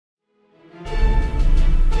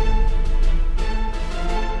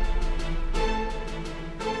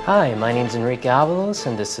Hi, my name is Enrique Avalos,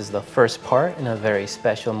 and this is the first part in a very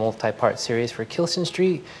special multi-part series for Kilson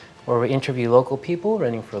Street, where we interview local people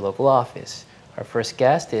running for local office. Our first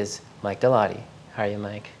guest is Mike Dalati. How are you,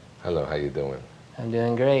 Mike? Hello, how you doing? I'm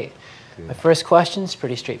doing great. Good. My first question is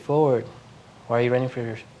pretty straightforward. Why are you running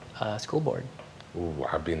for school board? Ooh,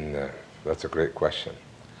 that's a great question.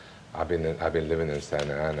 I've been living in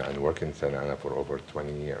Santa Ana and working in Santa Ana for over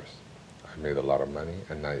 20 years. I made a lot of money,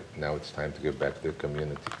 and now it's time to give back to the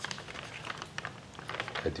community.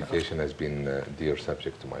 Education has been a dear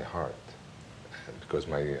subject to my heart, because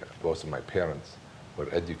both of my parents were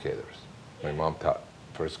educators. My mom taught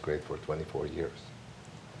first grade for 24 years.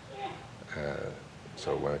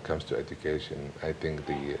 So when it comes to education, I think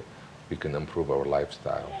we can improve our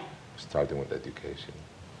lifestyle, starting with education.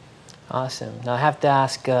 Awesome. Now I have to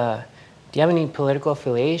ask, do you have any political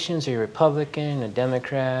affiliations? Are you a Republican, a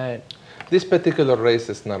Democrat? This particular race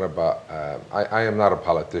is not about, I am not a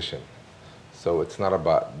politician, so it's not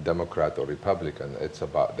about Democrat or Republican, it's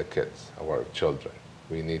about the kids, our children.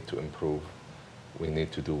 We need to improve, we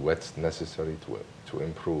need to do what's necessary to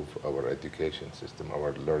improve our education system,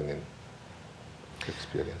 our learning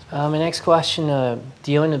experience. My next question,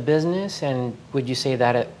 do you own a business, and would you say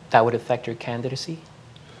that that would affect your candidacy?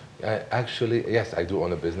 Actually, yes, I do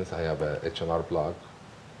own a business. I have a H&R blog.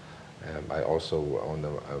 I also own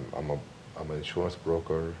I'm an insurance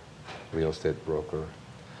broker, real estate broker.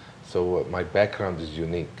 So my background is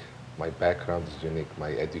unique. My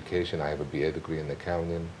education, I have a BA degree in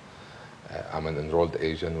accounting. I'm an enrolled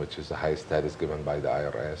agent, which is a high status given by the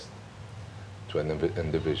IRS to an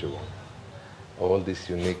individual. All this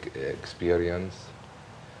unique experience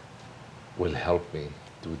will help me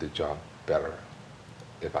do the job better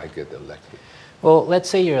if I get elected. Well, let's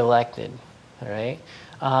say you're elected, all right?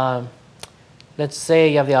 Let's say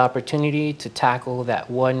you have the opportunity to tackle that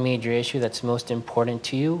one major issue that's most important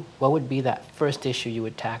to you. What would be that first issue you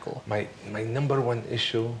would tackle? My number one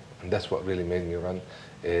issue, and that's what really made me run,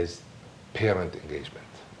 is parent engagement.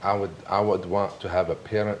 I would want to have a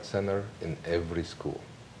parent center in every school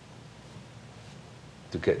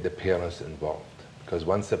to get the parents involved. Because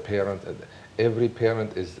once a parent, every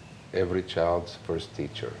parent is every child's first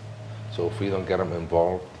teacher. So if we don't get them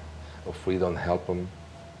involved, if we don't help them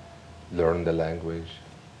learn the language,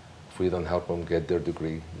 if we don't help them get their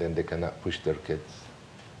degree, then they cannot push their kids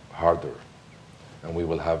harder. And we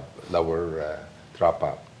will have lower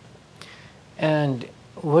dropout. And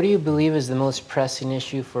what do you believe is the most pressing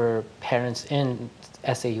issue for parents in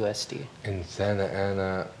SAUSD? In Santa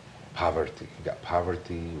Ana, poverty. We got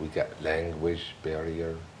poverty, we got language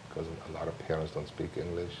barrier, because a lot of parents don't speak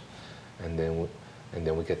English. And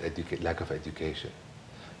then we get lack of education.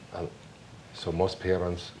 So most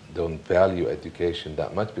parents don't value education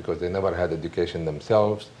that much because they never had education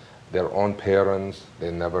themselves. Their own parents,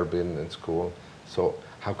 they've never been in school. So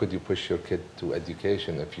how could you push your kid to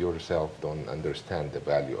education if you yourself don't understand the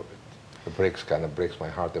value of it? It kind of breaks my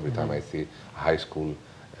heart every time I see a high school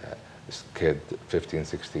kid, 15,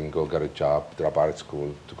 16, go get a job, drop out of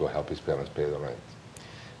school to go help his parents pay the rent.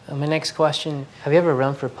 My next question, have you ever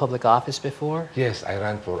run for public office before? Yes, I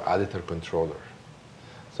ran for auditor controller.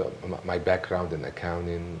 So my background in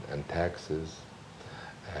accounting and taxes,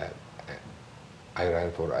 I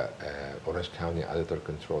ran for Orange County auditor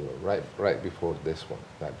controller right before this one,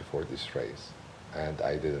 right before this race, and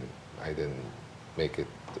I didn't make it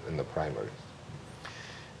in the primaries.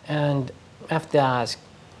 And I have to ask,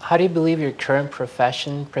 how do you believe your current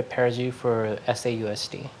profession prepares you for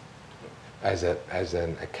SAUSD? As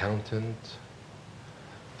an accountant,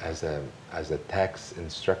 as a tax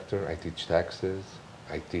instructor, I teach taxes,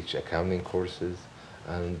 I teach accounting courses,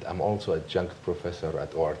 and I'm also adjunct professor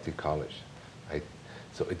at ORT College.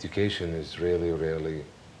 So education is really, really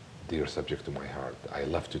dear subject to my heart. I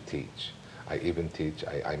love to teach. I even teach,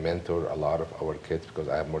 I mentor a lot of our kids because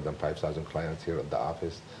I have more than 5,000 clients here at the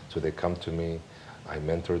office. So they come to me, I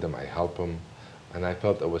mentor them, I help them, and I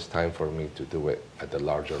felt it was time for me to do it at the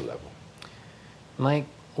larger level. Mike,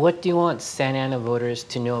 what do you want Santa Ana voters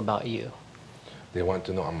to know about you? They want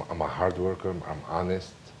to know I'm a hard worker, I'm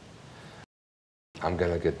honest, I'm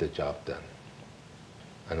gonna get the job done.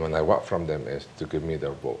 And what I want from them is to give me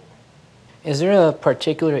their vote. Is there a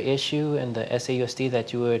particular issue in the SAUSD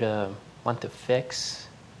that you would want to fix?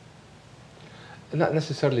 Not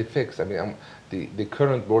necessarily fix. I mean, the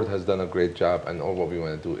current board has done a great job, and all what we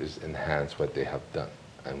want to do is enhance what they have done.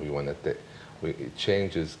 And we want to,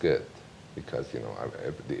 change is good because, you know,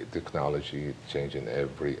 the technology is changing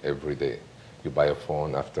every day. You buy a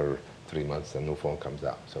phone, after 3 months, a new phone comes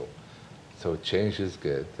out. So change is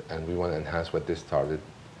good, and we want to enhance what they started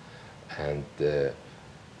and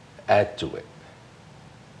add to it.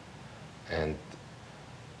 And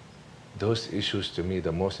those issues, to me,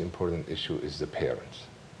 the most important issue is the parents.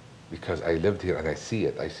 Because I lived here and I see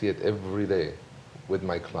it. I see it every day with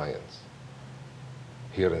my clients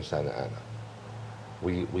here in Santa Ana.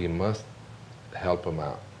 We must help them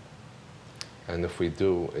out. And if we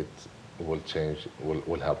do, it will change,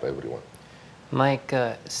 will help everyone. Mike,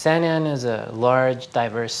 Santa Ana is a large,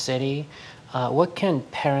 diverse city. What can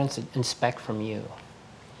parents expect from you?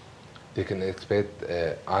 They can expect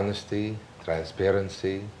honesty,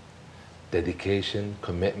 transparency, dedication,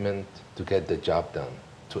 commitment to get the job done,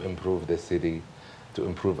 to improve the city, to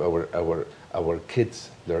improve our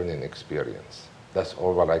kids' learning experience. That's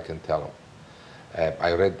all what I can tell them.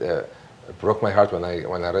 I read, it broke my heart when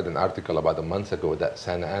I read an article about a month ago that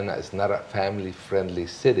Santa Ana is not a family-friendly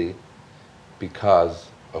city because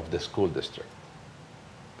of the school district,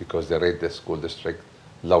 because they rate the school district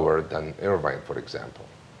lower than Irvine, for example.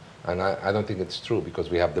 And I don't think it's true,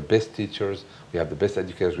 because we have the best teachers, we have the best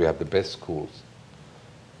educators, we have the best schools.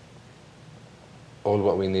 All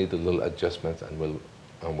what we need, a little adjustments, and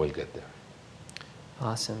we'll get there.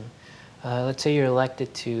 Awesome. Let's say you're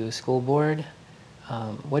elected to school board.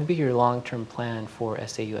 What would be your long-term plan for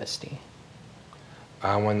SAUSD?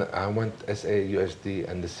 I want SAUSD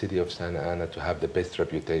and the city of Santa Ana to have the best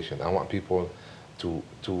reputation. I want people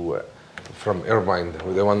from Irvine,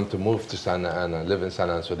 they want to move to Santa Ana, live in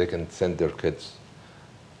Santa Ana, so they can send their kids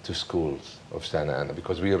to schools of Santa Ana,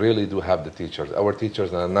 because we really do have the teachers. Our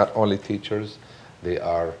teachers are not only teachers, they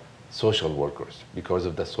are social workers because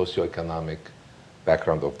of the socioeconomic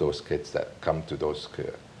background of those kids that come to those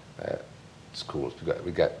schools.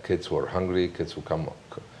 We got kids who are hungry, kids who come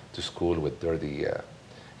to school with dirty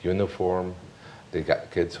uniform. They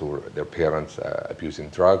got kids who are, their parents abusing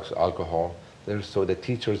drugs, alcohol. So the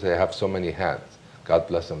teachers, they have so many hats. God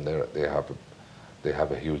bless them. They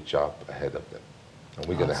have a huge job ahead of them, and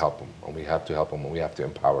we're going to help them. And we have to help them, and we have to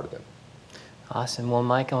empower them. Awesome. Well,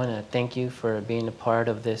 Mike, I want to thank you for being a part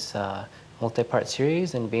of this multi-part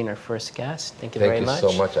series and being our first guest. Thank you very much. Thank you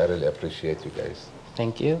so much. I really appreciate you guys.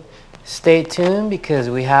 Thank you. Stay tuned, because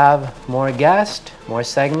we have more guests, more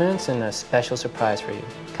segments, and a special surprise for you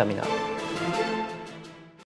coming up.